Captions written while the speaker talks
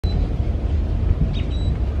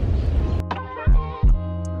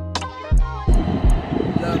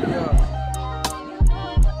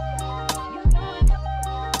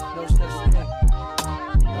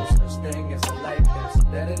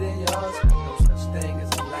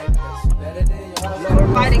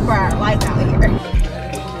fighting for our life out here.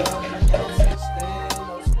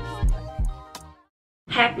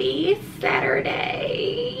 Happy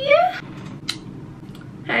Saturday.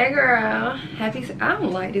 Hey girl. Happy, I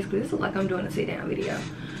don't like this because this looks like I'm doing a sit down video.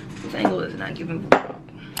 This angle is not giving.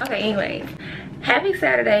 Okay, anyways. Happy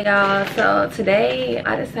Saturday, y'all. So today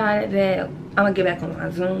I decided that I'm gonna get back on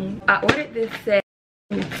my Zoom. I ordered this set.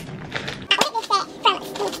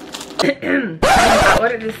 I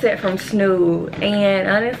ordered this set from Snood, and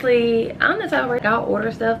honestly, I'm the type where I'll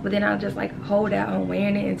order stuff, but then I'll just like hold out on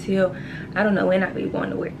wearing it until I don't know when I be going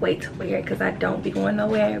to wait to wear it, because I don't be going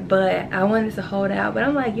nowhere. But I wanted to hold out, but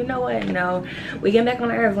I'm like, you know what? No, we getting back on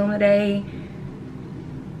Arizona today.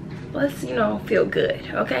 Let's, you know, feel good,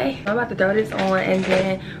 okay? I'm about to throw this on and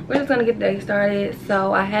then we're just gonna get the day started.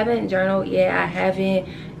 So I haven't journaled yet. I haven't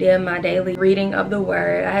done my daily reading of the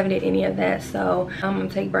word. I haven't did any of that. So I'm gonna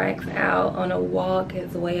take Brax out on a walk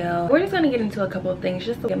as well. We're just gonna get into a couple of things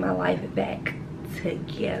just to get my life back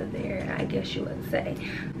together, I guess you would say.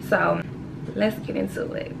 So let's get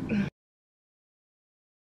into it.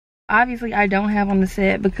 Obviously I don't have on the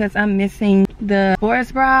set because I'm missing the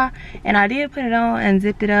sports bra, and I did put it on and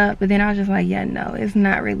zipped it up, but then I was just like, yeah, no, it's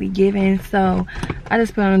not really giving. So I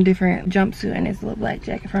just put on a different jumpsuit and this little black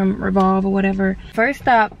jacket from Revolve or whatever. First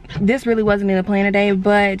stop, this really wasn't in the plan today,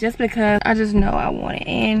 but just because I just know I want it,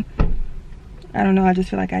 and I don't know, I just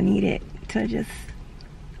feel like I need it to just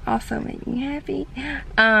also make me happy.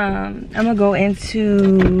 I'm gonna go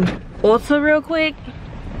into Ulta real quick.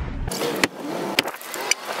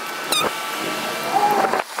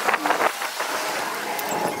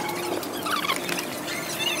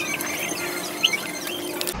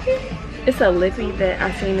 It's a lippy that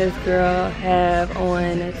I seen this girl have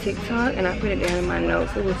on TikTok, and I put it down in my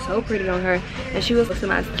notes. It was so pretty on her, and she was to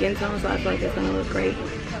my skin tone, so I feel like that's gonna look great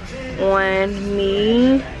on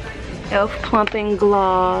me. Elf Plumping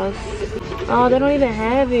Gloss. Oh, they don't even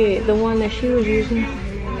have it, the one that she was using.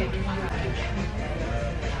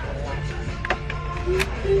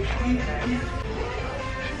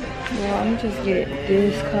 Well, I'm gonna just get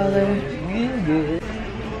this color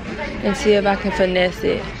and see if I can finesse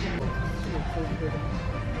it.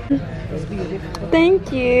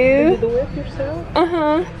 Thank you. Did the whip yourself?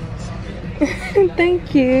 Uh-huh.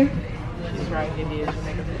 Thank you.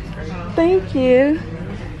 Thank you.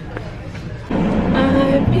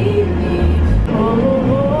 I believe.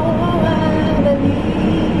 Oh, I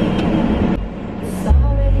believe. It's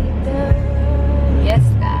already done. Yes,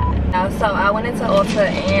 God. So I went into Ulta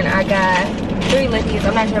and I got 3 lippies.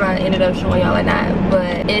 I'm not sure if I ended up showing y'all or not,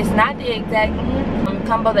 but it's not the exact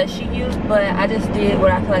combo that she used, but I just did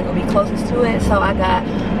what I feel like would be closest to it. So I got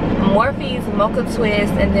Morphe's Mocha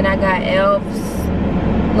Twist, and then I got Elf's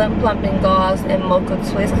Lip Plumping Gloss and Mocha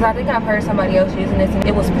Twist, because I think I've heard somebody else using this and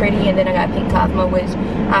it was pretty. And then I got Pink Cosmo, which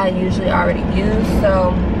I usually already use.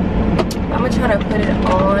 So I'm gonna try to put it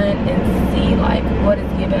on and see like what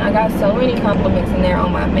it's giving. I got so many compliments in there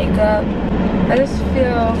on my makeup. I just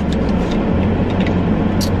feel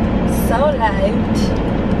so liked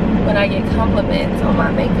when I get compliments on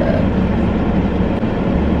my makeup.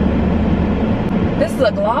 This is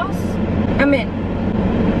a gloss? I mean,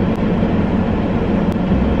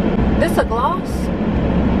 this a gloss?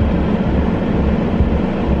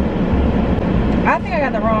 I think I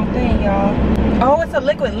got the wrong thing, y'all. Oh, it's a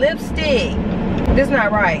liquid lipstick. This is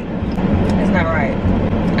not right. It's not right.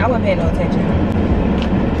 I wasn't paying no attention.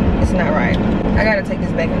 It's not right. I gotta take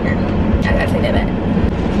this back in there. I gotta take that back.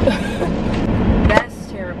 That's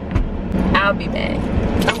terrible. I'll be back.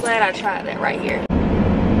 I'm glad I tried that right here.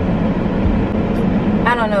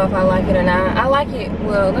 I don't know if I like it or not. I like it,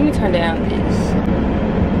 well, let me turn down this.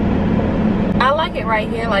 I like it right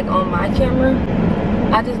here, like on my camera.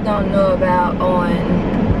 I just don't know about on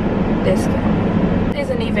this camera. This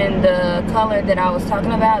isn't even the color that I was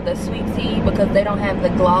talking about, the Sweet Tea, because they don't have the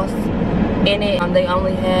gloss in it. They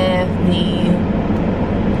only have the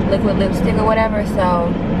liquid lipstick or whatever,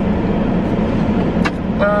 so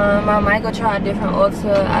I might go try a different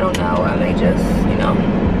Ulta. I don't know. I may just, you know,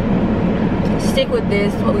 stick with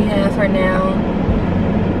this, what we have for now.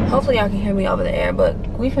 Hopefully y'all can hear me over the air, but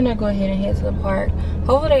we finna go ahead and head to the park.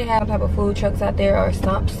 Hopefully they have some type of food trucks out there or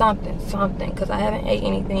something, because I haven't ate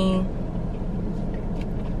anything.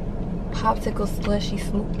 Popsicle, slushy,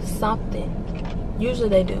 smooth, something. Usually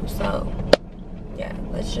they do, so yeah,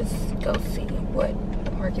 let's just go see what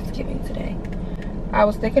the park is giving today. I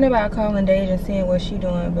was thinking about calling Deja and seeing what she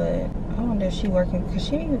doing, but I wonder if she working, because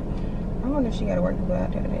I wonder if she got to work people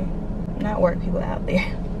out there today. Not work people out there.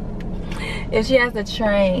 If she has to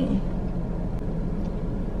train.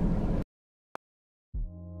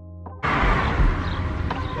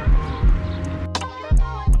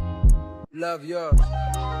 love yours.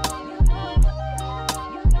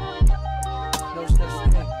 No such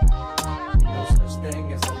thing. No such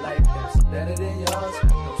thing as a life that's better than yours.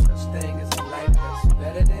 No such thing as a life that's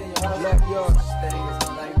better than yours. Love yours. No such thing as a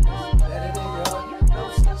life that's better than yours. No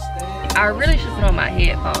such thing. I really should put on my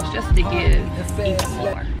headphones just to give even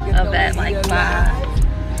more of that like vibe.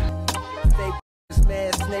 Fake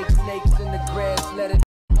man, snakes in the grass. Let it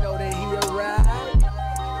know that he arrived.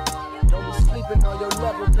 Don't be sleeping on your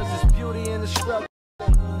level, cause it's beauty in the struggle.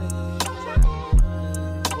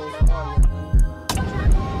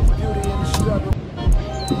 Beauty in the struggle.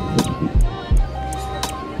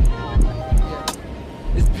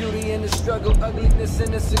 It's beauty in the struggle, ugliness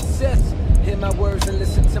in the success. Hear my words and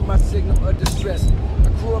listen to my signal of distress. I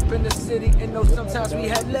grew up in the city and know sometimes we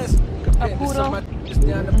had less. Compared to some of my just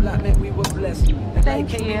down the block, man, we were blessed. And life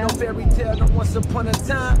can't be no fairy tale, no once upon a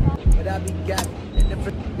time. But I be got it, and if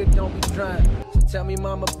a nigga don't be trying. So tell me,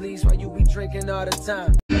 mama, please, why you be drinking all the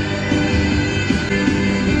time?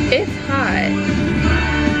 It's hot.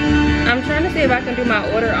 I'm trying to see if I can do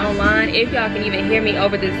my order online, if y'all can even hear me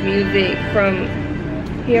over this music from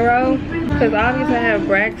Hero, because obviously I have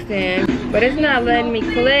Braxton, but it's not letting me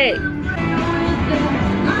click.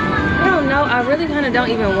 I don't know. I really kind of don't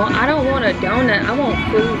even want, I don't want a donut. I want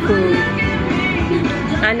food.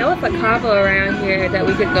 I know it's a Cabo around here that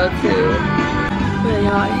we could go to. But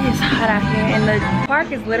y'all, it is hot out here and the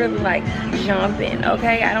park is literally like jumping,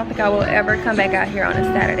 okay? I don't think I will ever come back out here on a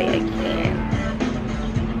Saturday again.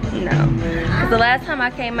 No. Because the last time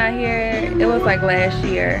I came out here, it was like last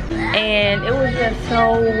year. And it was just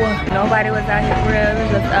so, nobody was out here for real. It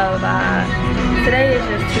was just a vibe. Today is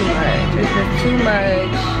just too much. It's just too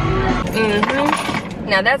much.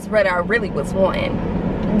 Now that's what I really was wanting.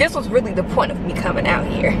 This was really the point of me coming out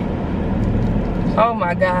here. Oh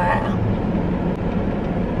my God.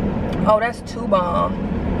 Oh, that's too bomb.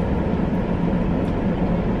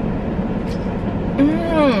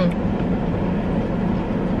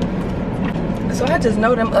 So I just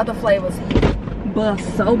know them other flavors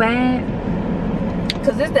bust so bad.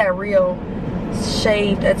 Cause it's that real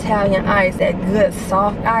shaved Italian ice, that good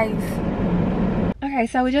soft ice. Okay,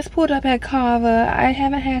 so we just pulled up at Cava. I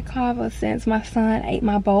haven't had Cava since my son ate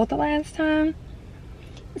my bowl the last time.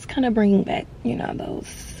 It's kind of bringing back, you know,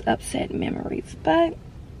 those upset memories, but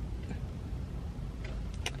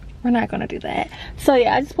we're not gonna do that. So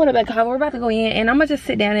yeah, I just pulled up at Cava. We're about to go in and I'm gonna just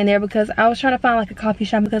sit down in there because I was trying to find like a coffee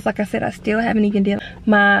shop because like I said, I still haven't even done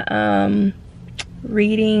my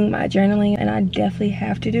reading, my journaling, and I definitely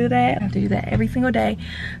have to do that. I have to do that every single day.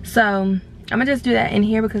 So I'm gonna just do that in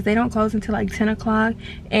here because they don't close until like 10 o'clock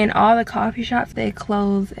and all the coffee shops, they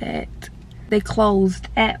closed at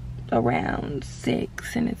around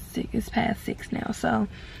 6 and it's past 6 now. So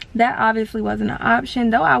that obviously wasn't an option,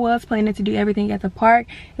 though I was planning to do everything at the park.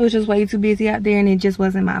 It was just way too busy out there and it just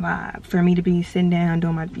wasn't my vibe for me to be sitting down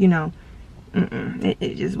doing my, you know,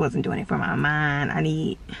 it just wasn't doing it for my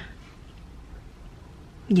mind.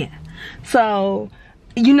 Yeah. So,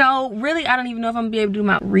 you know, really I don't even know if I'm gonna be able to do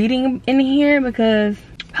my reading in here because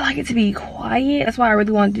I like it to be quiet. That's why I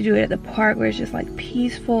really wanted to do it at the park where it's just like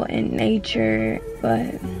peaceful in nature,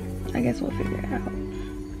 but I guess we'll figure it out.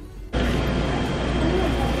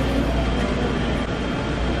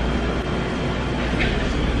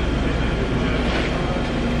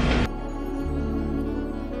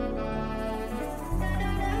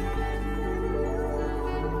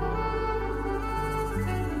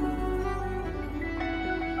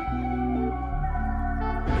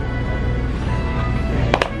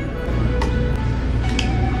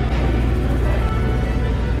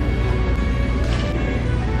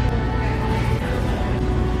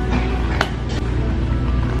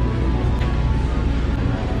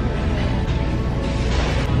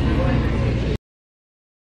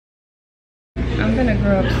 I'm gonna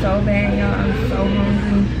grow up so bad, y'all. I'm so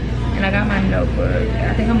hungry. And I got my notebook.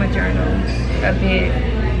 I think I'm gonna journal a bit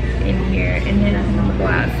in here. And then I think I'm gonna go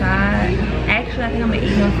outside. Actually, I think I'm gonna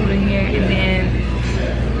eat my food in here. And then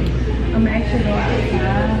I'm gonna actually go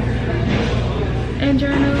outside and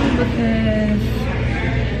journal because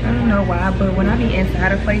I don't know why, but when I be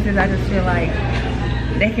inside of places, I just feel like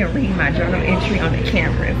they can read my journal entry on the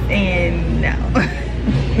cameras. And no.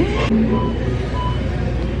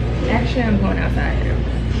 Actually, I'm going outside now.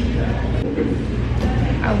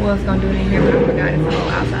 I was gonna do it in here, but I forgot it's all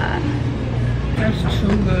outside. That's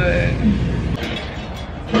too good.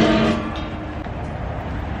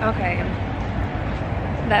 Okay,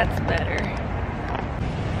 that's better.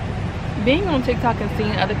 Being on TikTok and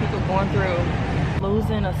seeing other people going through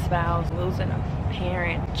losing a spouse, losing a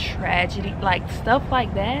parent tragedy, like stuff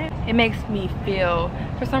like that, it makes me feel,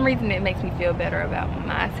 for some reason it makes me feel better about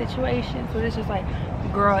my situation. So it's just like,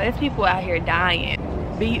 girl, it's people out here dying.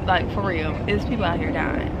 Be like, for real, it's people out here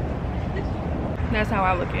dying. That's how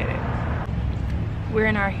I look at it. We're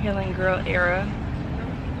in our healing girl era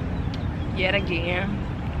yet again,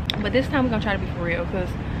 but this time we're gonna try to be for real, because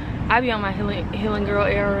I be on my healing girl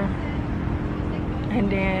era, and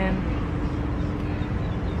then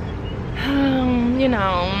you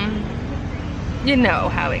know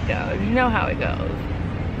how it goes. You know how it goes.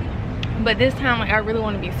 But this time, like, I really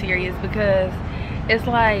want to be serious, because it's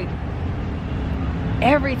like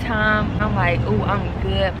every time I'm like, oh, I'm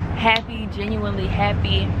good, happy, genuinely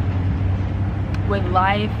happy with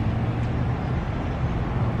life.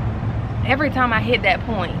 Every time I hit that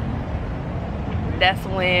point, that's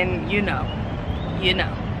when you know.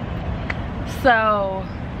 So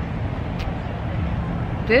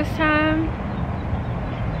this time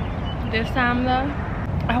though,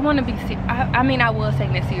 I want to be I mean, I was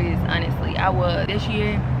taking it serious, honestly. I was. This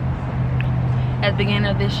year, at the beginning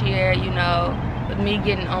of this year, you know, with me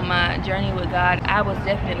getting on my journey with God, I was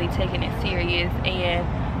definitely taking it serious. And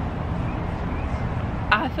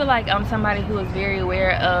I feel like I'm somebody who is very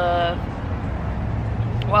aware of,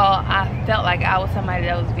 well, I felt like I was somebody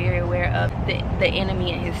that was very aware of the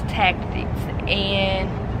enemy and his tactics. And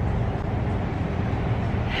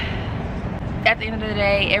at the end of the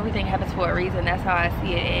day, everything happens for a reason. That's how I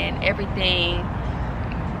see it. And everything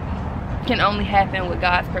can only happen with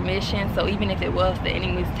God's permission. So even if it was the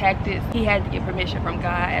enemy's tactics, he had to get permission from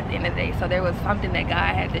God at the end of the day. So there was something that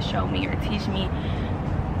God had to show me or teach me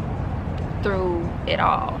through it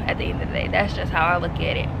all at the end of the day. That's just how I look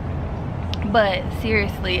at it. But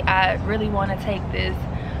seriously, I really want to take this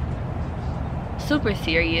super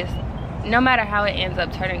serious. No matter how it ends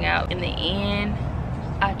up turning out in the end,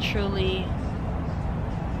 I truly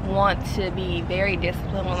want to be very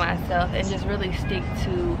disciplined with myself and just really stick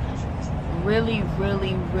to really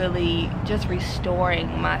just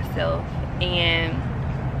restoring myself. And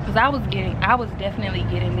because I was definitely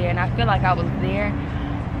getting there, and I feel like I was there,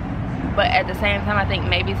 but at the same time I think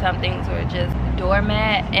maybe some things were just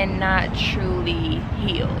doormat and not truly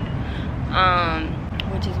healed,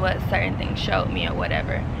 which is what certain things showed me or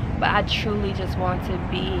whatever. But I truly just want to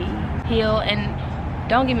be healed. And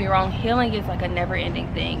don't get me wrong, healing is like a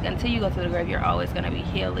never-ending thing. Until you go to the grave, you're always going to be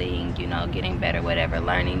healing, you know, getting better, whatever,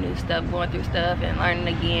 learning new stuff, going through stuff and learning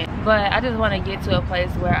again. But I just want to get to a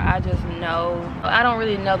place where I just know, I don't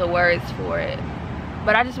really know the words for it,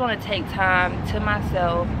 but I just want to take time to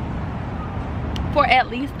myself for at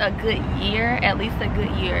least a good year,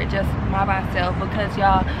 just by myself. Because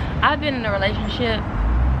y'all, I've been in a relationship,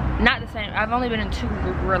 not the same, I've only been in 2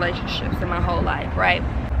 relationships in my whole life, right?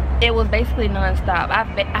 It was basically non-stop. I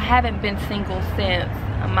haven't been single since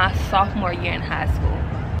my sophomore year in high school.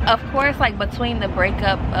 Of course, like between the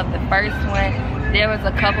breakup of the first one, there was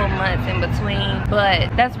a couple months in between,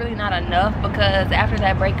 but that's really not enough, because after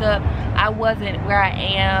that breakup, I wasn't where I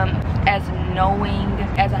am as knowing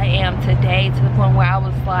as I am today, to the point where I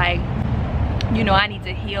was like, you know, I need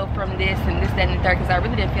to heal from this and this, that, and the third, because I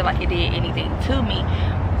really didn't feel like it did anything to me.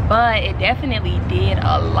 But it definitely did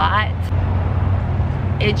a lot.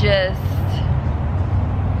 It just,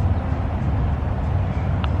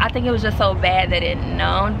 I think it was just so bad that it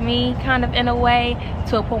numbed me kind of in a way,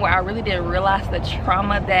 to a point where I really didn't realize the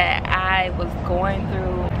trauma that I was going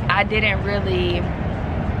through. I didn't really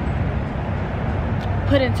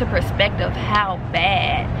put into perspective how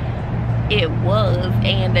bad it was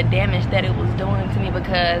and the damage that it was doing to me,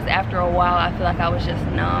 because after a while I feel like I was just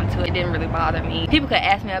numb to it. It didn't really bother me. People could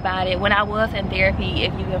ask me about it when I was in therapy.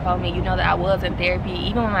 If you can follow me, you know that I was in therapy.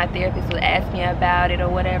 Even when my therapist would ask me about it or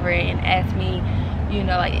whatever, and ask me, you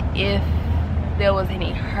know, like if there was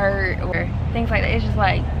any hurt or things like that, it's just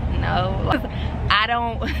like, no, like, I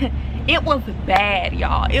don't. It was bad,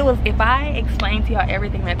 y'all. It was, if I explained to y'all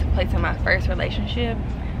everything that took place in my first relationship,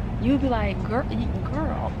 you'd be like, girl,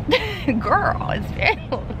 it's very,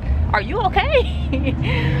 are you okay?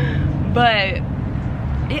 But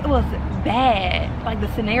it was bad. Like, the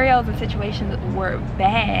scenarios and situations were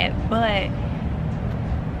bad, but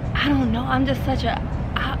I don't know, I'm just such a,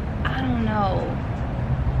 I don't know,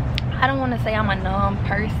 I don't want to say I'm a numb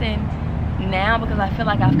person now, because I feel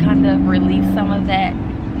like I've kind of released some of that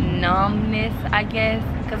numbness, I guess,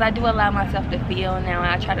 because I do allow myself to feel now,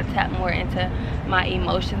 and I try to tap more into my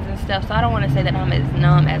emotions and stuff. So I don't want to say that I'm as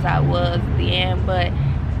numb as I was then, but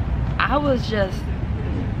I was just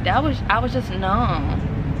numb.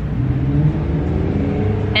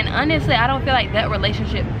 And honestly, I don't feel like that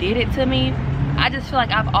relationship did it to me. I just feel like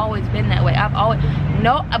I've always been that way. I've always,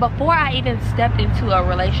 no, before I even stepped into a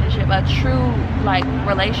relationship, a true like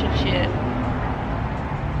relationship,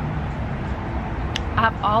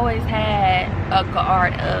 I've always had a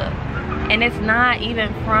guard up. And it's not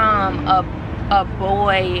even from a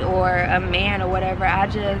boy or a man or whatever.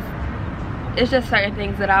 It's just certain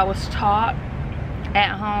things that I was taught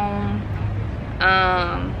at home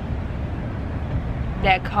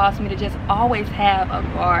that caused me to just always have a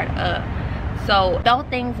guard up. So though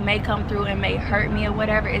things may come through and may hurt me or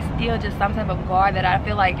whatever, it's still just some type of guard that I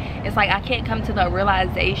feel like it's like I can't come to the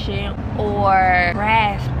realization or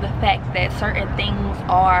grasp the fact that certain things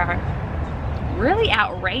are really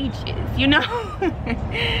outrageous, you know?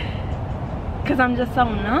 Because I'm just so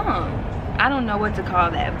numb. I don't know what to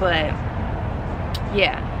call that, but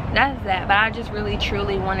yeah, that's that. But I just really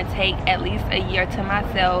truly want to take at least a year to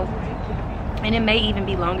myself, and it may even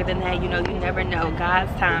be longer than that, you know, you never know,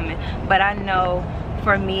 God's timing. But I know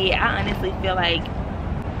for me, I honestly feel like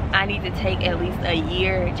I need to take at least a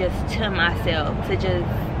year just to myself, to just,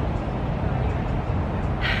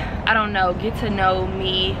 I don't know, get to know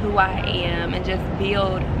me, who I am, and just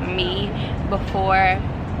build me before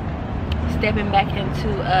stepping back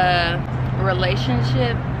into a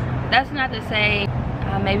relationship. That's not to say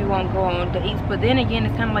I maybe won't go on dates, but then again,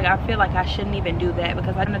 it's kind of like I feel like I shouldn't even do that,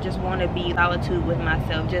 because I just want to be solitude with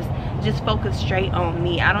myself, just focus straight on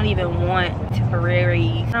me. I don't even want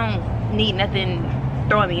temporary, I don't need nothing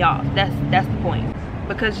throwing me off. That's the point.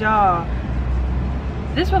 Because y'all,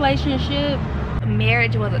 this relationship,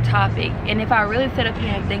 marriage was a topic, and if I really sit up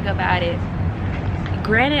here and think about it,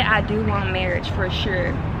 granted I do want marriage for sure,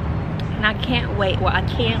 and I can't wait, well I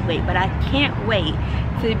can't wait, but I can't wait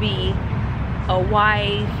to be a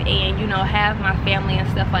wife and, you know, have my family and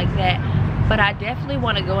stuff like that. But I definitely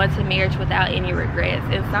want to go into marriage without any regrets.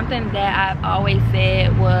 And something that I've always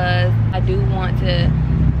said was I do want to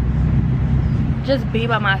just be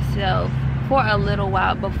by myself for a little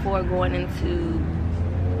while before going into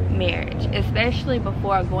marriage, especially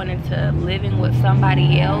before going into living with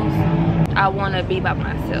somebody else. I want to be by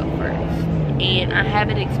myself first, and I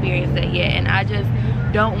haven't experienced that yet, and I just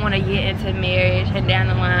don't want to get into marriage and down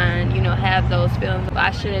the line, you know, have those feelings of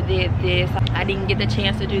I should have did this, I didn't get the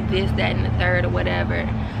chance to do this, that, and the third, or whatever.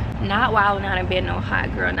 Not wilding out and being no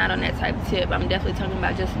hot girl, not on that type of tip. I'm definitely talking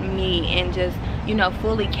about just me, and just, you know,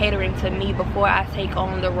 fully catering to me before I take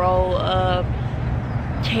on the role of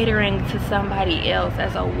catering to somebody else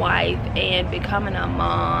as a wife and becoming a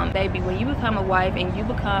mom. Baby, when you become a wife and you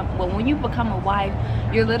become, well, when you become a wife,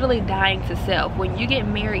 you're literally dying to self. When you get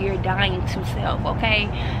married, you're dying to self, okay?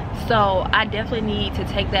 So I definitely need to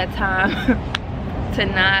take that time to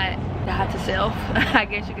not die to self, I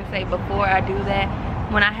guess you could say, before I do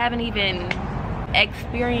that. When I haven't even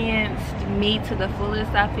experienced me to the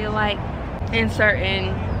fullest, I feel like, in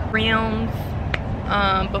certain realms,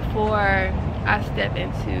 before I step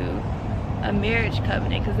into a marriage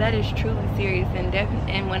covenant, because that is truly serious and definite.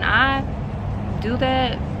 And when I do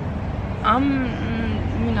that, I'm,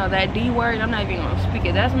 you know, that D word, I'm not even gonna speak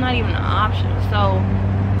it. That's not even an option. So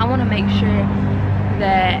I want to make sure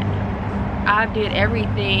that I did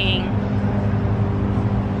everything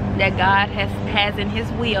that God has in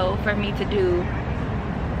his will for me to do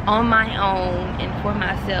on my own and for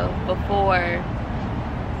myself before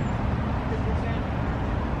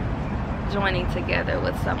joining together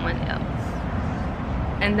with someone else.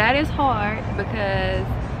 And that is hard, because,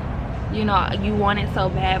 you know, you want it so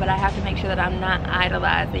bad, but I have to make sure that I'm not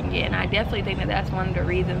idolizing it. And I definitely think that that's one of the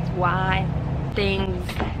reasons why things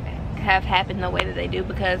have happened the way that they do,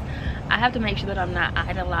 because I have to make sure that I'm not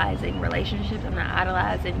idolizing relationships. I'm not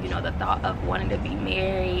idolizing, you know, the thought of wanting to be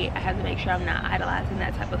married. I have to make sure I'm not idolizing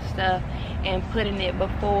that type of stuff and putting it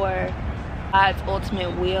before God's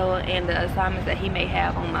ultimate will and the assignments that he may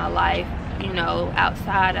have on my life, you know,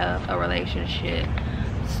 outside of a relationship.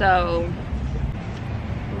 So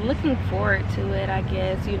looking forward to it, I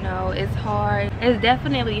guess. You know, it's hard. It's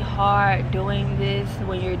definitely hard doing this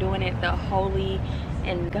when you're doing it the holy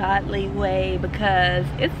and godly way, because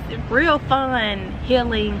it's real fun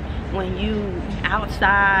healing when you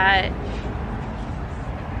outside,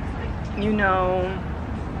 you know.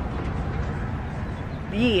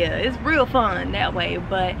 Yeah, it's real fun that way.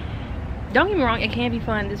 But don't get me wrong, it can be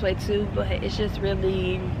fun this way too, but it's just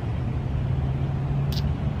really,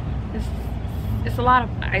 it's a lot of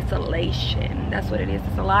isolation. That's what it is.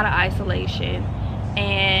 It's a lot of isolation.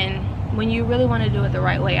 And when you really want to do it the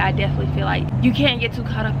right way, I definitely feel like you can't get too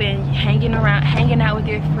caught up in hanging out with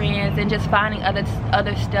your friends and just finding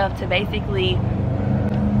other stuff to basically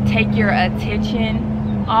take your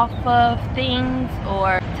attention off of things,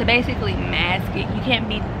 or to basically mask it. You can't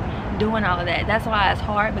be doing all of that. That's why it's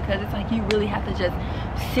hard, because it's like you really have to just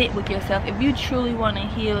sit with yourself. If you truly want to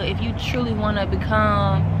heal, if you truly want to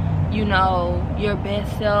become, you know, your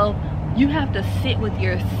best self, you have to sit with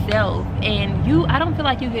yourself. And I don't feel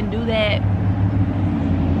like you can do that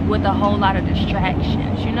with a whole lot of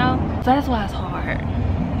distractions, you know. So that's why it's hard,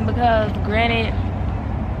 because granted,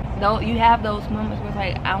 though, you have those moments where it's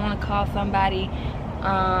like, I want to call somebody,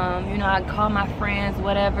 you know, I call my friends,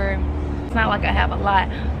 whatever. It's not like I have a lot,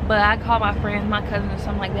 but I call my friends, my cousins or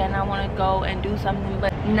something like that, and I want to go and do something.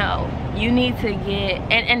 But no, you need to get,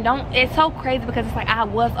 and don't, it's so crazy because it's like I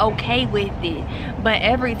was okay with it, but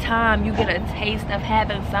every time you get a taste of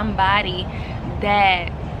having somebody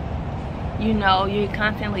that, you know, you're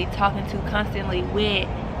constantly talking to, constantly with,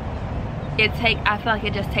 I feel like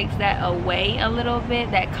it just takes that away a little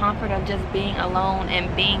bit, that comfort of just being alone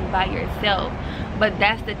and being by yourself. But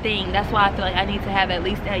that's the thing, that's why I feel like I need to have at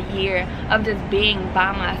least a year of just being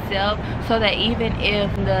by myself, so that even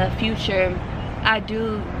if in the future I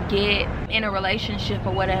do get in a relationship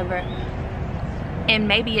or whatever, and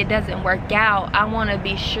maybe it doesn't work out, I want to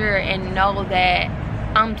be sure and know that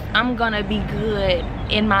I'm gonna be good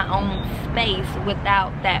in my own space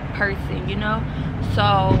without that person, you know.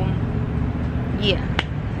 So yeah,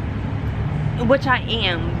 which I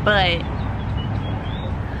am, but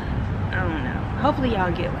I don't know, hopefully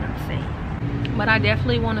y'all get what I'm saying. But I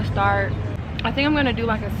definitely want to start, I think I'm gonna do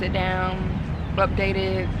like a sit down,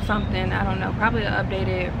 updated something, I don't know, probably an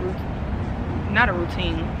updated not a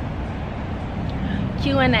routine,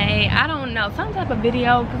 Q&A, I don't know, some type of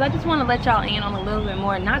video, because I just want to let y'all in on a little bit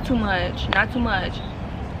more, not too much,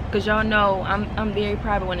 because y'all know I'm very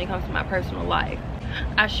private when it comes to my personal life.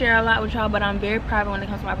 I share a lot with y'all, but I'm very private when it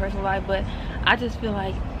comes to my personal life. But I just feel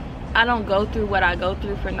like I don't go through what I go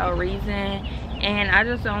through for no reason, and I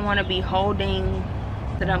just don't want to be holding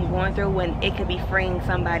that I'm going through when it could be freeing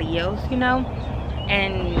somebody else, you know.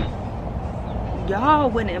 And y'all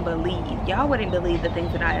wouldn't believe the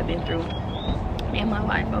things that I have been through in my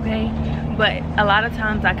life, okay? But a lot of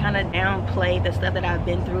times I kind of downplay the stuff that I've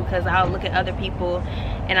been through, because I'll look at other people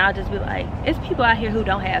and I'll just be like, it's people out here who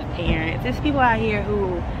don't have parents, it's people out here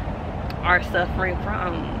who are suffering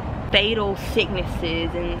from fatal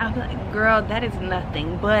sicknesses, and I'm like, girl, that is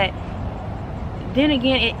nothing. But then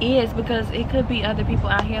again, it is, because it could be other people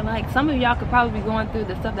out here, like some of y'all could probably be going through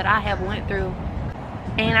the stuff that I have went through.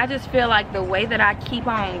 And I just feel like the way that I keep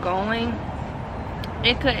on going,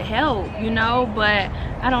 it could help, you know. But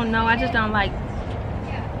I don't know, I just don't like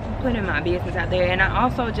putting my business out there. And I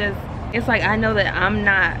also just, it's like, I know that I'm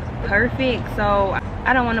not perfect, so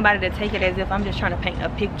I don't want nobody to take it as if I'm just trying to paint a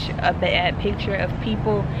bad picture of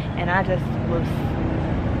people, and I just was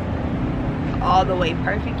all the way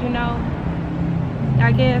perfect, you know,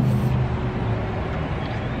 I guess.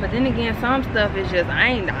 But then again, some stuff is just, I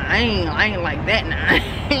ain't like that now.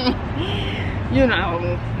 You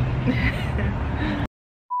know.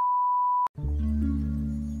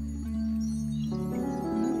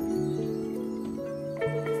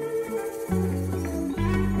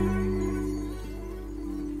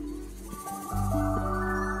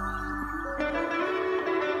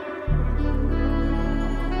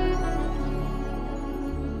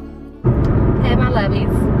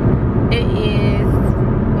 Lovies, it is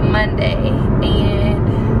Monday,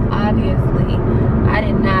 and obviously I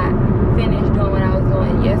did not finish doing what I was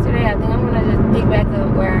doing yesterday. I think I'm gonna just pick back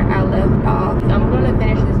up where I left off. I'm gonna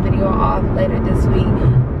finish this video off later this week.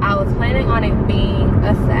 I was planning on it being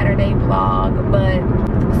a Saturday vlog, but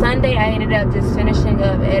Sunday I ended up just finishing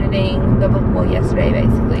up editing the, well, yesterday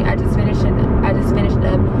basically I just finished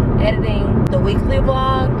up editing the weekly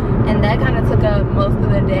vlog, and that kind of took up most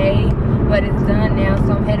of the day. But it's done now,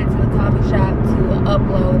 so I'm headed to the coffee shop to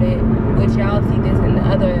upload it, which y'all see this in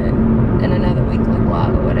another weekly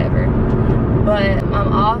vlog or whatever. But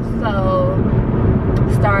I'm also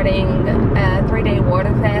starting a 3-day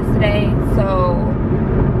water fast today. So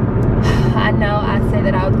I know I said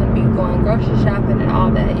that I was going to be going grocery shopping and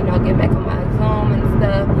all that, you know, get back on my Zoom and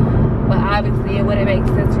stuff. But obviously it wouldn't make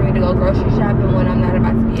sense for me to go grocery shopping when I'm not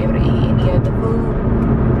about to be able to eat any of the food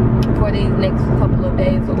for these next couple of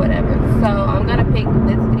days or whatever. So I'm gonna pick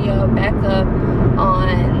this video back up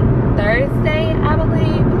on Thursday, I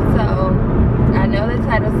believe. So I know the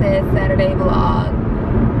title says Saturday vlog,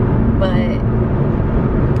 but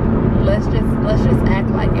let's just act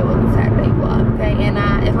like it was a Saturday vlog, okay? And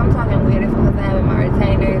if I'm talking weird, it's because I have my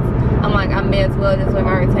retainers. I'm like, I may as well just wear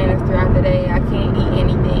my retainers throughout the day. I can't eat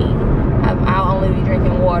anything. I'll only be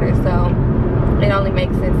drinking water, so it only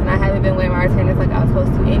makes sense, and I haven't been wearing my retainers like I was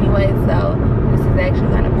supposed to anyway, so this is actually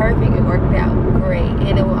kind of perfect. It worked out great,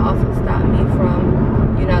 and it will also stop me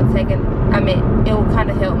from, you know, it will kind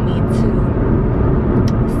of help me to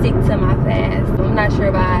stick to my fast. I'm not sure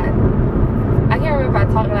if I can't remember if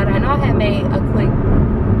I talked about it. I know I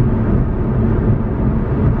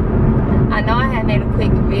had made a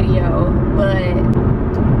quick video, but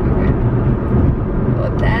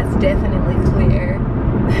well, that's definitely clear.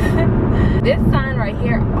 This sign right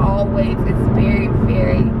here always is very,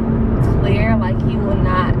 very clear. Like, he will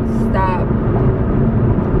not stop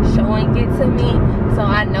showing it to me. So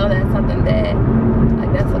I know that's something that,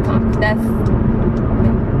 like, that's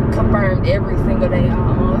confirmed every single day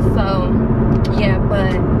almost. So yeah,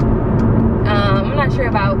 but I'm not sure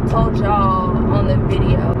if I told y'all on the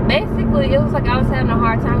video. Basically, it was like I was having a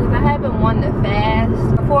hard time because I haven't wanted to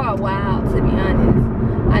fast for a while, to be honest.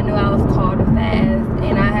 I knew I was called to fast,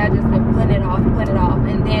 and I had just been putting it off.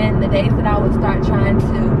 And then the days that I would start trying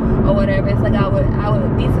to, or whatever, it's like I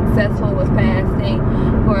would be successful with fasting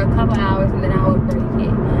for a couple hours, and then I would break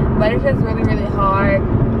it. But it's just really, really hard.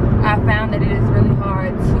 I found that it is really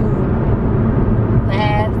hard to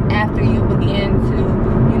fast after you begin to,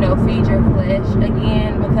 you know, feed your flesh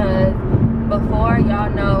again, because before, y'all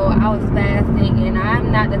know, I was fasting, and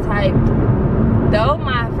I'm not the type, though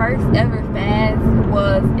my first ever fast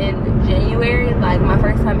was in January, like my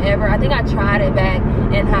first time ever. I think I tried it back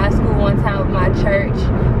in high school one time with my church,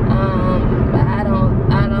 but I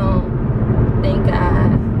don't think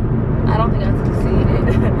I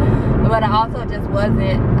succeeded. But I also just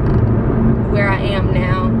wasn't where I am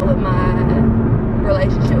now with my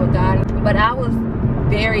relationship with God. But I was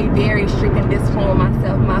very, very strict and disciplined with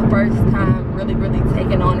myself my first time really, really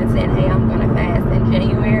taking on and saying, hey, I'm gonna fast in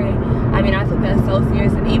January. I mean, I took that so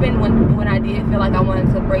serious, and even when I did feel like I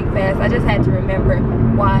wanted to break fast, I just had to remember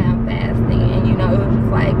why I'm fasting. And you know, it was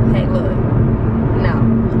just like, hey, look,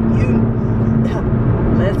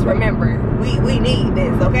 let's remember, we need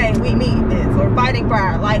this, okay? We need this. We're fighting for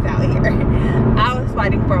our life out here. I was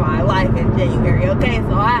fighting for my life in January, okay?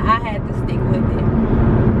 So I had to stick with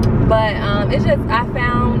it. But it's just, I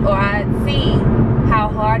see how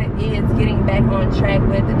hard it is getting back on track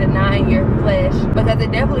with the denying your flesh, because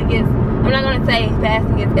it definitely gets, I'm not going to say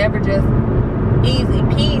fasting is ever just easy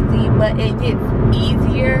peasy, but it gets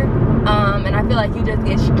easier, and I feel like you just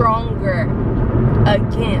get stronger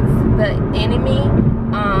against the enemy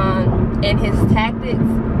and his tactics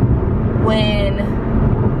when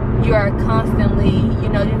you are constantly, you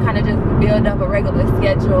know, you kind of just build up a regular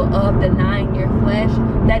schedule of denying your flesh.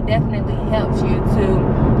 That definitely helps you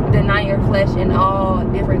to deny your flesh in all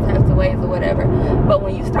different types of ways or whatever. But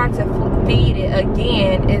when you start to feed it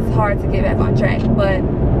again, it's hard to get back on track. But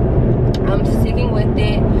I'm sticking with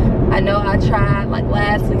it. I know I tried like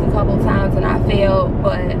last week a couple times and I failed,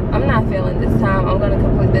 but I'm not failing this time. I'm gonna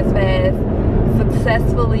complete this fast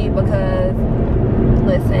successfully, because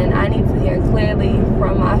listen, I need to hear clearly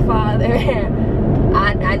from my Father.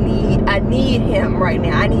 I need him right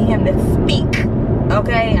now. I need him to speak,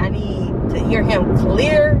 okay? I need to hear him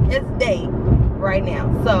clear as day right now.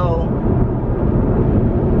 So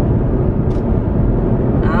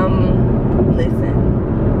listen,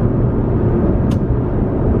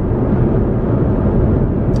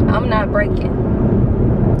 I'm not breaking.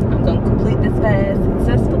 I'm gonna complete this fast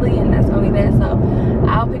successfully, and that's gonna be that. So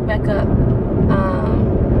I'll pick back up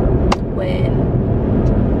when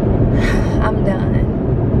I'm done.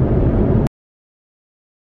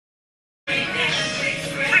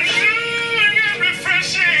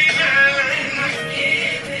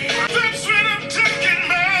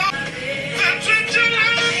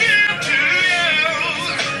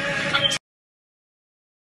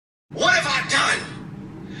 What have I done?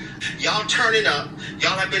 Y'all turning up.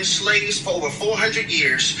 Y'all have been slaves for over 400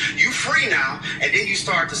 years. You free now, and then you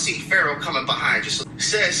start to see Pharaoh coming behind you. So it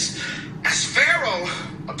says, as Pharaoh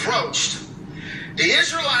approached, the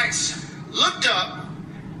Israelites looked up,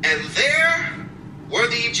 and there were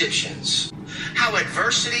the Egyptians. How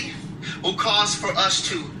adversity will cause for us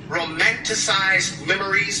to romanticize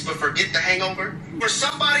memories but forget the hangover. For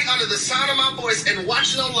somebody under the sound of my voice and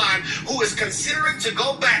watching online who is considering to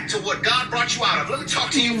go back to what God brought you out of, let me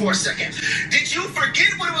talk to you for a second. Did you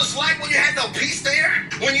forget what it was like when you had no peace there?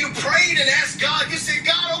 When you prayed and asked God, you said,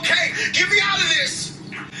 God, okay, get me out of this.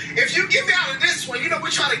 If you get me out of this one, you know, we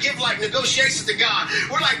try to give like negotiations to God.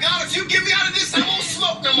 We're like, God, if you get me out of this, I won't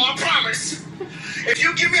smoke no more, I promise. If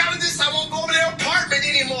you get me out of this, I won't go over their apartment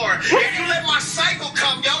anymore. If you let my cycle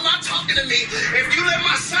come, y'all not talking to me. If you let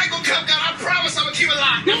my cycle come, God, I promise I'm going to keep it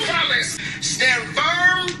locked. I promise. Stand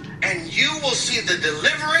firm and you will see the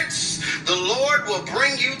deliverance the Lord will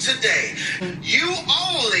bring you today. You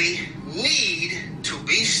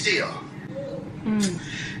still.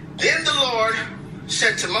 Then the Lord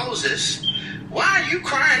said to Moses, why are you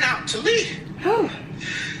crying out to me?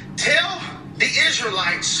 Tell the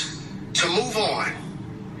Israelites to move on.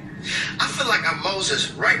 I feel like I'm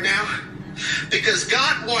Moses right now because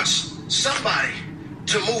God wants somebody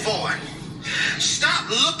to move on. Stop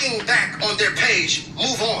looking back on their page.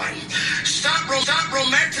 Move on. Stop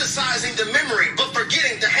romanticizing the memory, but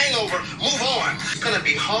forgetting the hangover. Move on. It's going to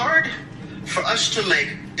be hard for us to make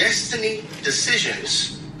destiny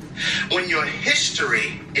decisions when your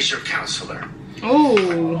history is your counselor.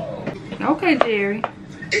 Oh, okay, Jerry.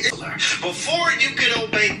 Before you can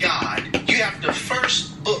obey God, you have to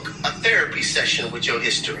first book a therapy session with your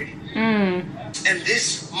history. And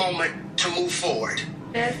this moment to move forward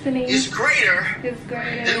Destiny is greater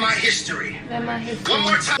than my history. One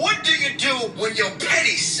more time. What do you do when your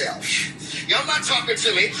petty self, y'all not talking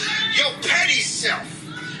to me, your petty self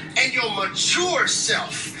and your mature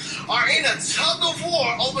self are in a tug of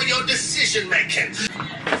war over your decision making?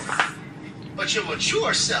 But your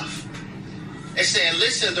mature self is saying,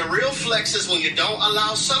 listen, the real flex is when you don't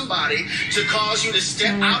allow somebody to cause you to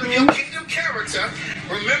step out of your kingdom character.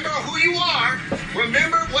 Remember who you are.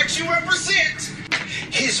 Remember what you represent.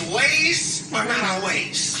 His ways are not our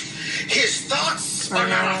ways. His thoughts are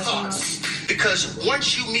not our thoughts. Because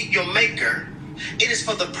once you meet your maker, it is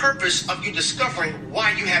for the purpose of you discovering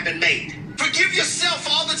why you have been made. Forgive yourself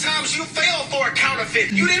all the times you fell for a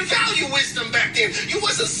counterfeit. You didn't value wisdom back then. You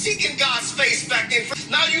wasn't seeking God's face back then.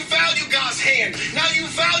 Now you value God's hand. Now you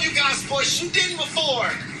value God's voice. You didn't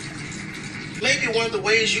before. Maybe one of the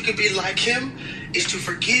ways you could be like him is to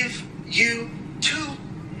forgive you too.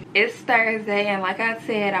 It's Thursday, and like I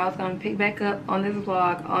said, I was going to pick back up on this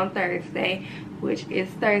vlog on Thursday, which is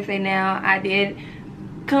Thursday now. I did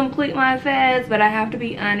complete my fast, but I have to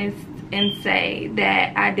be honest and say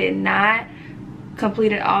that I did not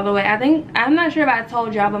complete it all the way. I'm not sure if I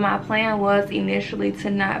told y'all, but my plan was initially to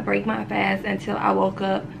not break my fast until I woke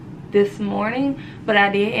up this morning, but I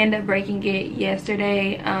did end up breaking it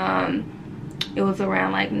yesterday. It was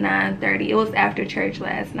around like 9:30. It was after church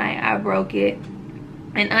last night. I broke it,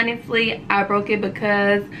 and honestly I broke it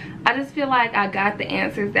because I just feel like I got the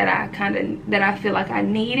answers that I feel like I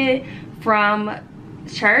needed from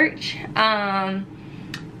church,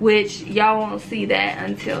 which y'all won't see that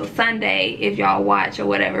until Sunday if y'all watch or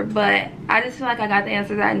whatever. But I just feel like I got the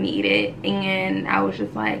answers I needed, and I was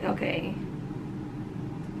just like, okay,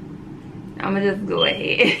 I'm gonna just go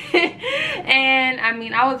ahead. And I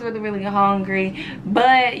mean, I was really hungry,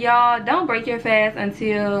 but y'all don't break your fast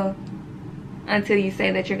until you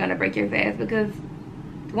say that you're gonna break your fast, because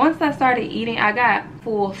once I started eating, I got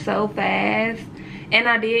full so fast. And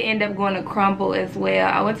I did end up going to Crumble as well.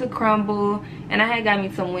 I went to Crumble and I had got me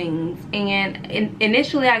some wings. And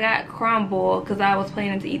initially I got Crumble because I was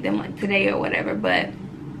planning to eat them like today or whatever. But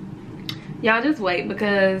y'all just wait,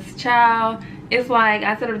 because child, it's like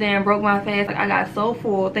I sat up there and broke my fast. Like, I got so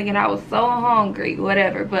full thinking I was so hungry,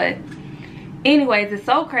 whatever. But anyways, it's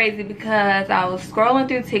so crazy because I was scrolling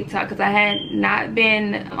through TikTok because I had not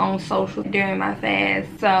been on social during my fast.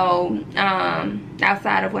 So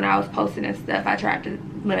outside of when I was posting and stuff, I tried to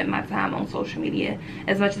limit my time on social media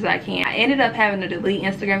as much as I can. I ended up having to delete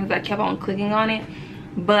Instagram because I kept on clicking on it.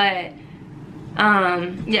 But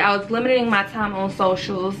yeah, I was limiting my time on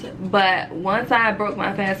socials. But once I broke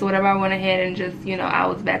my fast or whatever, I went ahead and just, you know, I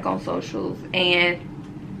was back on socials, and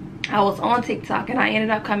I was on TikTok, and I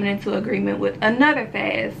ended up coming into agreement with another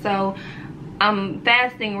fast. So I'm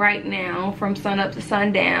fasting right now from sun up to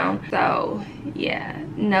sundown. So yeah,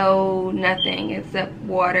 nothing except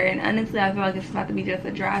water. And honestly, I feel like it's about to be just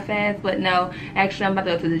a dry fast, but no, actually I'm about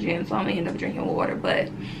to go to the gym, so I'm gonna end up drinking water. But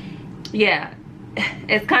yeah,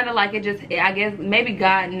 it's kind of like it just, I guess maybe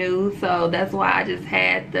God knew, so that's why I just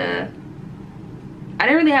had I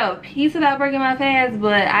didn't really have a peace about breaking my fast.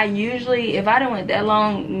 But I usually, if I didn't went that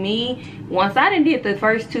long, once I didn't did the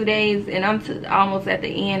first 2 days and I'm almost at the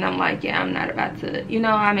end, I'm like, yeah, I'm not about to, you know,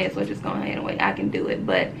 I may as well just go ahead and wait. I can do it.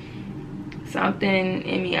 But something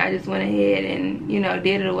in me, I just went ahead and, you know,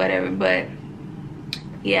 did it or whatever. But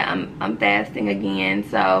yeah, I'm fasting again.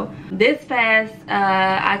 So this fast,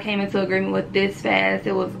 I came into agreement with this fast.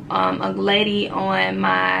 It was a lady on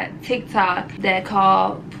my TikTok that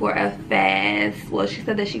called for a fast. Well, she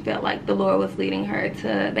said that she felt like the Lord was leading her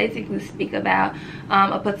to basically speak about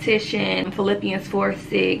a petition, Philippians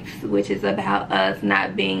 4:6, which is about us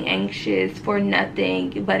not being anxious for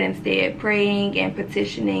nothing, but instead praying and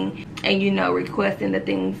petitioning and, you know, requesting the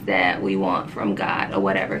things that we want from God or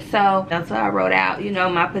whatever. So that's what I wrote out, you know,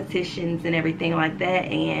 my petitions and everything like that.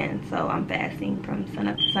 And so I'm fasting from sun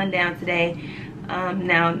up to sundown today.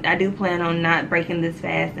 Now I do plan on not breaking this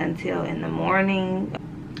fast until in the morning.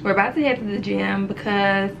 We're about to head to the gym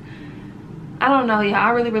because I don't know, y'all, I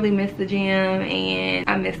really miss the gym, and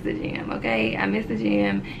I miss the gym, okay? I miss the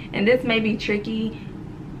gym, and this may be tricky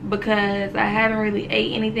because I haven't really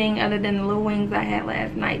ate anything other than the little wings I had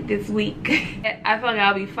last night this week. I feel like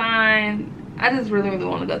I'll be fine. I just really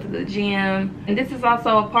want to go to the gym, and this is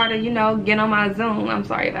also a part of, you know, getting on my Zoom. I'm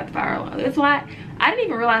sorry about the fire alarm. That's why I didn't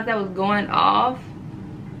even realize that was going off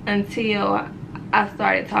until I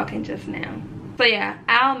started talking just now. So yeah,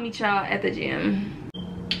 I'll meet y'all at the gym.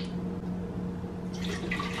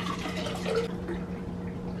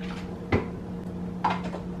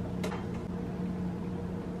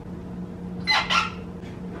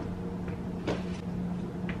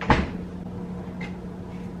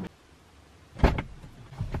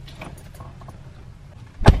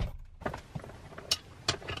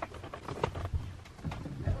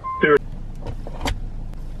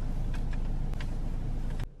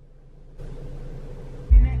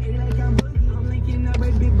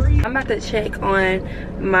 I'm about to check on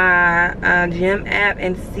my gym app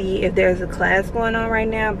and see if there's a class going on right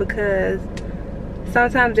now, because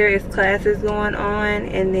sometimes there is classes going on,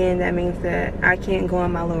 and then that means that I can't go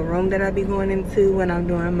in my little room that I be going into when I'm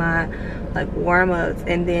doing my like warm-ups.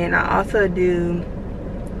 And then I also do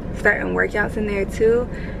certain workouts in there too,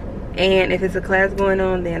 and if it's a class going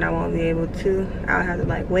on, then I won't be able to. I'll have to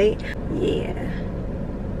like wait. Yeah,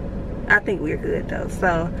 I think we're good though,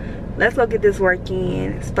 so let's go get this work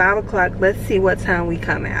in. It's 5 o'clock. Let's see what time we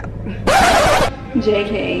come out.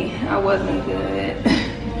 JK, I wasn't good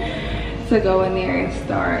to go in there and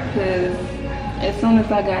start, because as soon as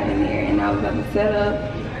I got in there and I was about to set up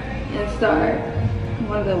and start,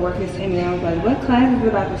 one of the workers came in and I was like, what class is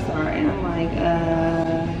about to start? And I'm like,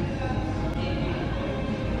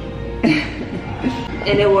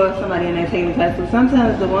 and it was somebody in there taking the class. So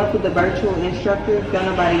sometimes the ones with the virtual instructors, don't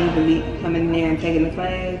nobody even be coming in there and taking the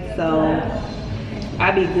class. So I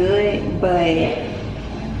be good, but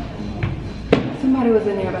somebody was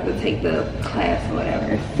in there about to take the class or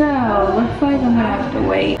whatever. So looks like I'm gonna have to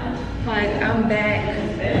wait. Like, I'm back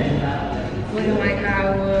looking like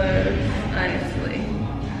how I was, honestly.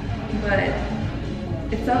 But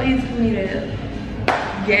it's so easy for me to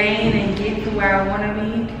gain and get to where I want to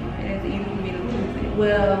be, and it's easy for me to lose it.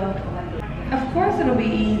 Well, of course it'll be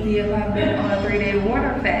easy if I've been on a 3-day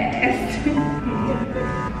water fast.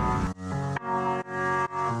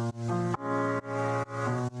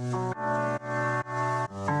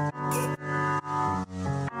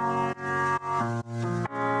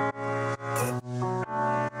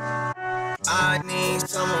 I need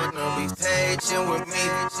someone to be patient with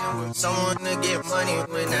me, someone to get money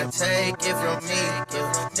when I take it from me.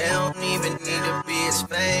 They don't even need to be as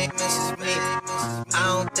famous as me. I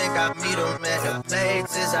don't think I meet them at the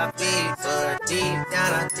places I be, but deep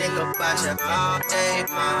down I think about you all day,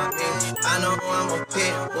 mommy. I know I'm a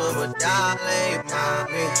pit bull, but darling,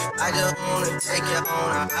 mommy, I just wanna take you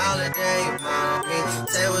on a holiday, mommy.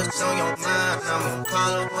 Say what's on your mind, I'ma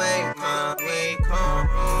call away, mommy. Come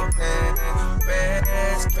on, man.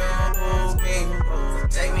 Rescue me.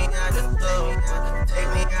 Take me out the door. Take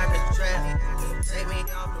me out the trap. Take me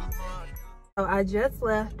off the party. So I just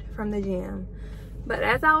left from the gym, but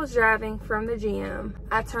as I was driving from the gym,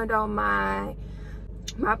 I turned on my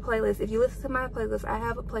playlist. If you listen to my playlist, I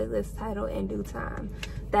have a playlist titled In Due Time.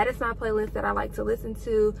 That is my playlist that I like to listen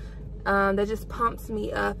to, that just pumps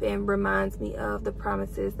me up and reminds me of the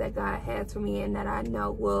promises that God has for me and that I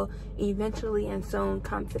know will eventually and soon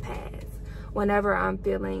come to pass whenever I'm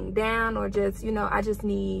feeling down, or just, you know, I just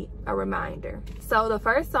need a reminder. So the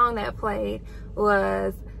first song that played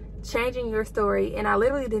was Changing Your Story, and I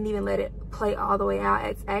literally didn't even let it play all the way out.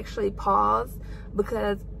 It's actually paused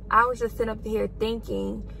because I was just sitting up here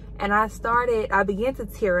thinking, and I began to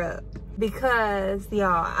tear up because,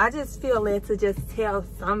 y'all, I just feel led to just tell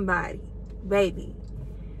somebody, baby,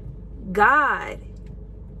 God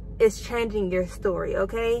is changing your story,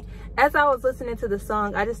 okay? As I was listening to the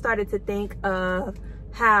song, I just started to think of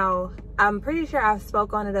how, I'm pretty sure I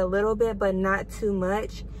spoke on it a little bit, but not too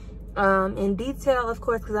much in detail, of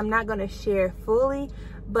course, because I'm not going to share fully,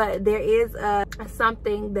 but there is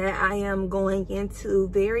something that I am going into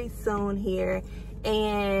very soon here,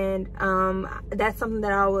 and that's something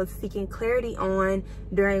that I was seeking clarity on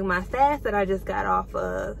during my fast that I just got off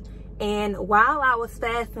of. And while I was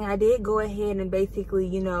fasting, I did go ahead and basically,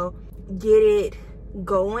 you know, get it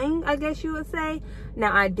going, I guess you would say.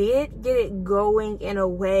 Now, I did get it going in a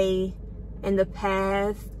way in the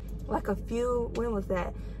past, like when was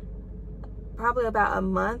that? Probably about a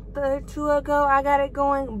month or two ago I got it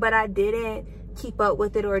going, but I didn't keep up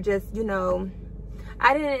with it, or just, you know,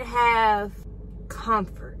 I didn't have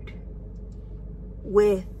comfort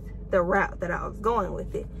with the route that I was going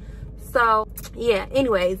with it. So yeah,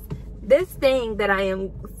 anyways, this thing that I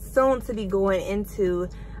am soon to be going into,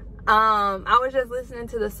 I was just listening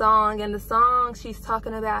to the song, and the song, she's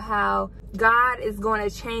talking about how God is going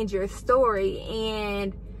to change your story.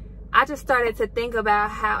 And I just started to think about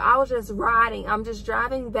how I was just riding, I'm just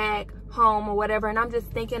driving back home or whatever, and I'm just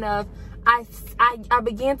thinking of, I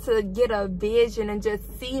began to get a vision and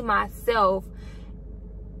just see myself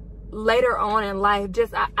later on in life.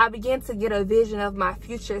 Just I began to get a vision of my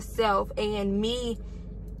future self and me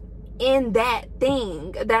in that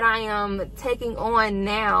thing that I am taking on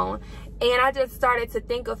now. And I just started to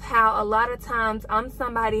think of how a lot of times I'm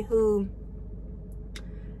somebody who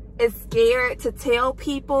is scared to tell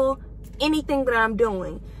people anything that I'm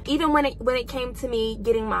doing. Even when it came to me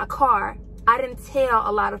getting my car, I didn't tell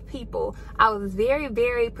a lot of people. I was very,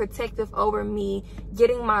 very protective over me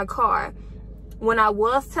getting my car. When I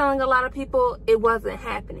was telling a lot of people, it wasn't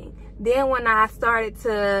happening. Then when I started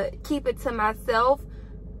to keep it to myself,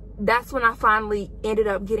 that's when I finally ended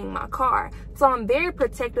up getting my car. So I'm very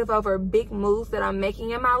protective over big moves that I'm making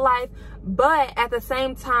in my life. But at the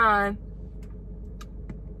same time,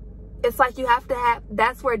 it's like you have to have,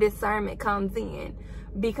 that's where discernment comes in.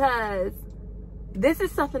 Because this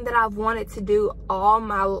is something that I've wanted to do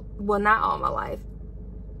well, not all my life,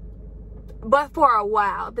 but for a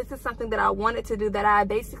while. This is something that I wanted to do that I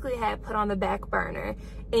basically had put on the back burner.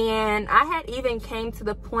 And I had even came to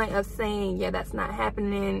the point of saying, yeah, that's not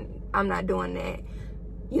happening. I'm not doing that.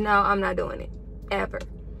 You know, I'm not doing it ever.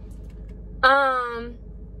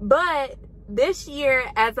 But this year,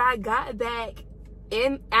 as I got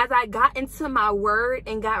into my word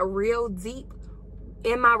and got real deep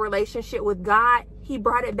in my relationship with God, he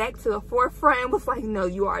brought it back to the forefront and was like, no,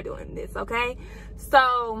 you are doing this, okay?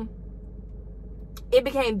 So it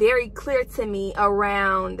became very clear to me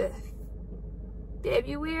around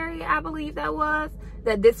February, I believe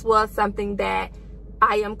that this was something that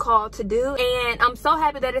I am called to do. And I'm so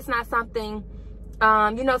happy that it's not something,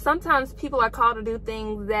 you know, sometimes people are called to do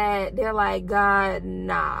things that they're like, God,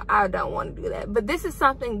 nah, I don't want to do that. But this is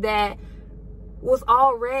something that was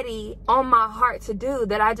already on my heart to do,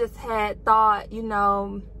 that I just had thought, you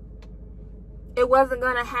know, it wasn't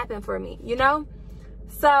going to happen for me, you know?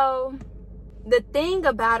 So the thing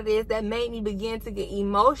about it is that made me begin to get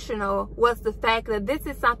emotional was the fact that this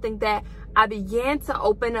is something that I began to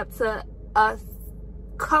open up to a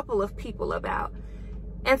couple of people about.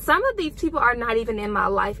 And some of these people are not even in my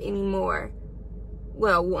life anymore.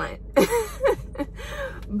 Well, one.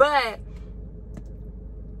 But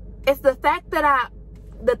it's the fact that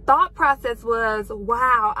the thought process was,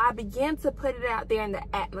 wow, I began to put it out there in the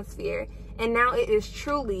atmosphere. And now it is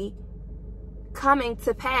truly coming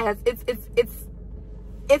to pass.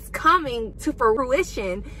 It's coming to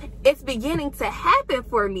fruition. It's beginning to happen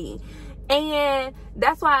for me. And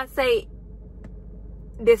that's why I say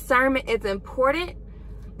discernment is important,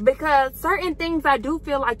 because certain things I do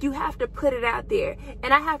feel like you have to put it out there.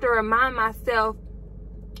 And I have to remind myself,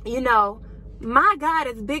 you know, my God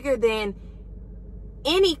is bigger than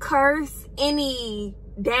any curse, any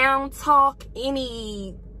down talk,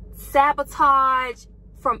 any sabotage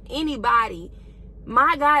from anybody.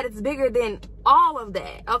 My God is bigger than all of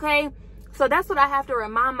that, okay? So that's what I have to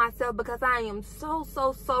remind myself, because I am so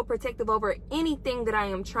protective over anything that I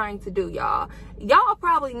am trying to do, y'all. Y'all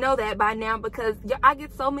probably know that by now, because I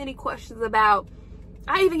get so many questions about,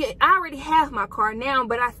 I already have my car now,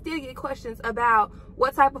 but I still get questions about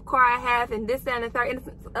what type of car I have and this, that, and the third.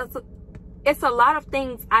 And it's a lot of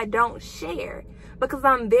things I don't share because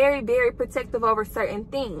I'm very protective over certain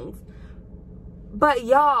things. But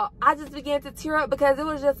y'all, I just began to tear up because it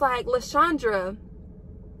was just like, LaShondra,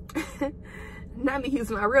 not me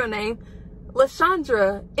using my real name,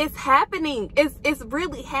 LaShondra, it's happening. It's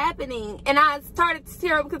really happening. And I started to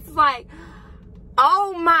tear up because it's like,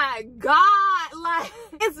 oh my God, like,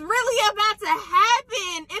 it's really about to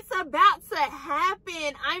happen. It's about to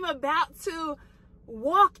happen. I'm about to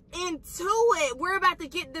walk into it. We're about to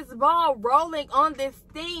get this ball rolling on this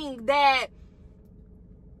thing that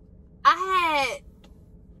I had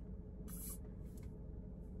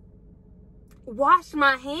washed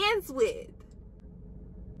my hands with,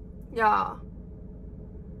 y'all.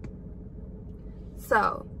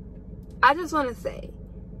 So I just want to say,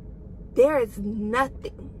 there is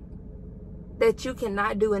nothing that you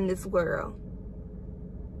cannot do in this world.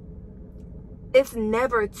 It's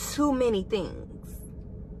never too many things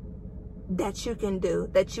that you can do,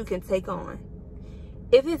 that you can take on.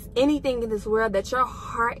 If it's anything in this world that your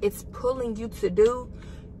heart is pulling you to do,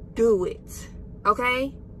 do it,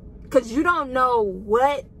 okay? because you don't know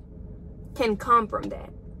what can come from that.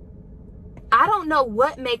 I don't know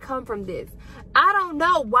what may come from this. I don't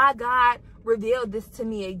know why God revealed this to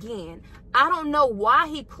me again. I don't know why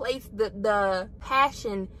he placed the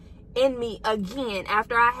passion in me again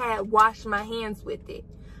after I had washed my hands with it.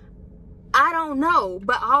 I don't know,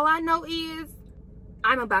 but all I know is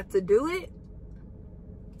I'm about to do it.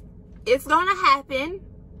 It's gonna happen.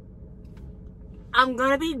 I'm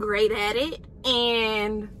gonna be great at it,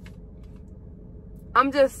 and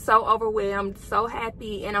I'm just so overwhelmed, so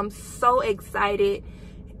happy, and I'm so excited.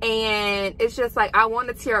 And it's just like, I want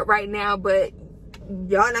to tear up right now, but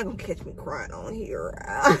y'all not gonna catch me crying on here.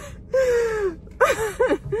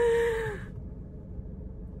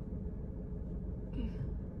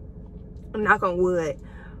 Knock on wood.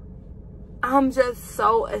 I'm just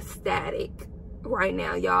so ecstatic right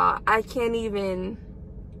now, y'all. I can't even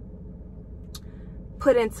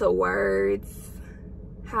put into words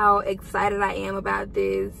how excited I am about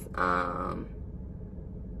this.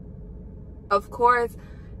 Of course,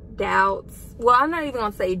 doubts. Well, I'm not even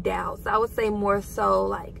gonna say doubts. I would say more so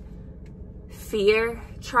like fear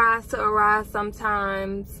tries to arise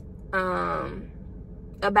sometimes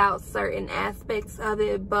about certain aspects of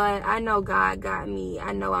it, but I know God got me.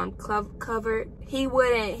 I know I'm covered. He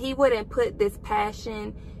wouldn't put this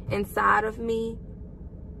passion inside of me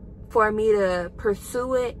for me to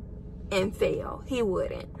pursue it and fail. He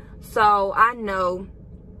wouldn't. So I know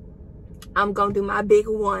I'm gonna do my big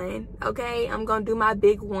one. Okay, I'm gonna do my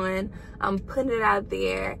big one. I'm putting it out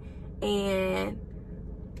there, and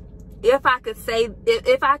if I could say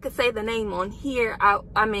the name on here,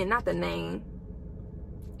 I mean not the name.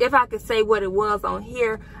 If I could say what it was on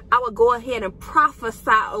here, I would go ahead and prophesy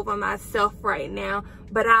over myself right now.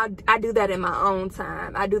 But I do that in my own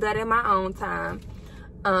time. I do that in my own time.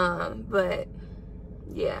 But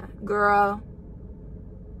yeah, girl,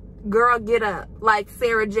 get up. Like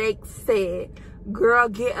Sarah Jake said, girl,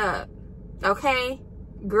 get up. Okay,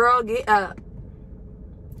 girl, get up.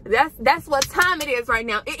 That's what time it is right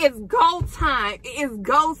now. It is go time. It is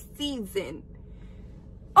go season.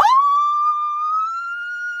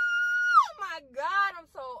 Oh my God, I'm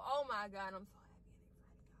so happy.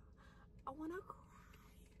 I want to cry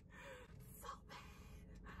so bad.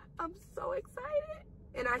 I'm so excited,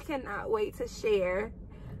 and I cannot wait to share.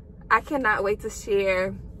 I cannot wait to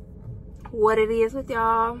share what it is with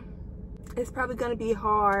y'all. It's probably going to be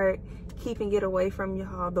hard keeping it away from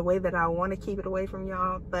y'all the way that I want to keep it away from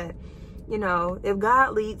y'all, but you know, if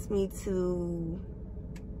God leads me to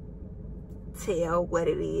tell what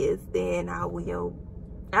it is, then I will.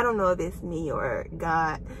 I don't know if it's me or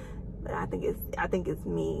God, but I think it's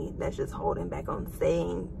me that's just holding back on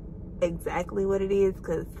saying exactly what it is,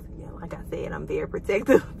 because you know, like I said, I'm very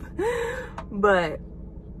protective. But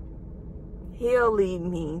he'll lead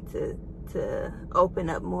me to open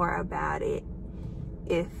up more about it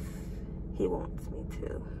if he wants me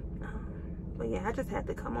to. But yeah, I just had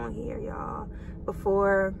to come on here, y'all,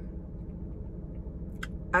 before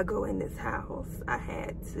I go in this house. I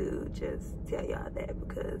had to just tell y'all that,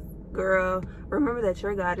 because girl, remember that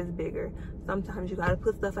your God is bigger. Sometimes you gotta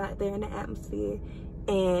put stuff out there in the atmosphere,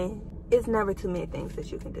 and it's never too many things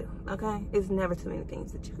that you can do. Okay, it's never too many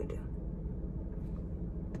things that you can do.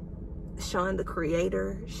 Shun the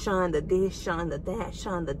creator, shun the this, shun the that,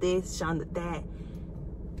 shun the this, shun the that.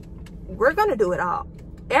 We're gonna do it all.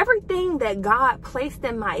 Everything that God placed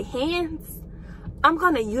in my hands, I'm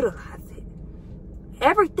gonna utilize.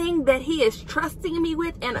 Everything that he is trusting me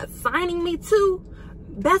with and assigning me to,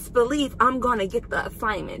 best believe I'm gonna get the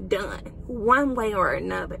assignment done one way or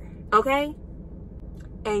another. Okay,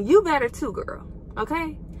 and you better too, girl.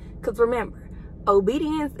 Okay, because remember,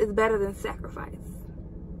 obedience is better than sacrifice.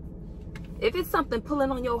 If it's something pulling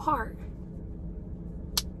on your heart,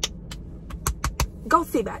 go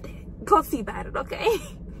see about that. Go see about it. Okay.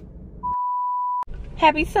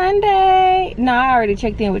 Happy Sunday. No, I already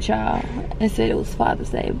checked in with y'all and said it was Father's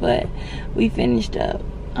Day, but we finished up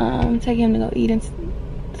taking him to go eat and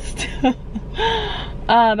stuff.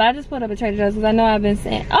 But I just put up a Trader Joe's because I know I've been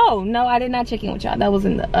saying, oh no, I did not check in with y'all. That was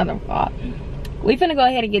in the other part. We finna go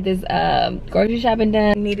ahead and get this grocery shopping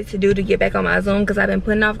done. Needed to do to get back on my Zoom, because I've been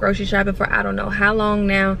putting off grocery shopping for I don't know how long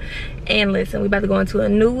now. And listen, we about to go into a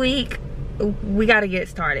new week. We gotta get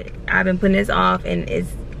started. I've been putting this off, and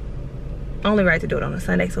it's only right to do it on a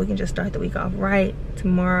Sunday so we can just start the week off right.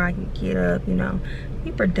 Tomorrow I can get up, you know,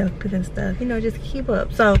 be productive and stuff, you know, just keep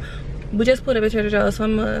up. So we just put up at Trader Joe's, so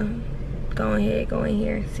I'm gonna go in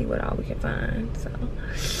here and see what all we can find. So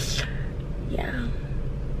yeah,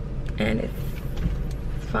 and it's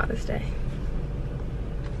Father's Day,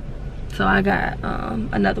 so I got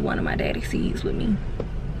another one of my daddy seeds with me.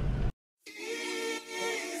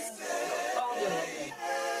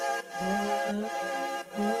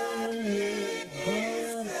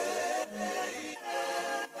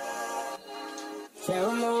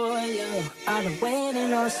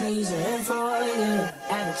 all season for you.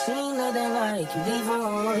 Haven't seen nothing like you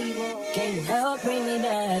before. Can you help bring me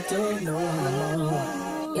back to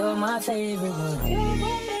normal? You're my favorite one.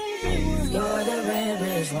 You're the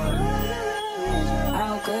rarest one.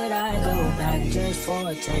 How could I go back just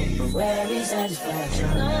for temporary satisfaction?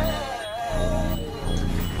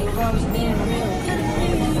 You've always been real,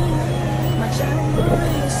 my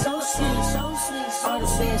childhood is so sweet, so sweet. All the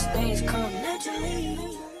best things come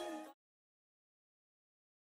naturally.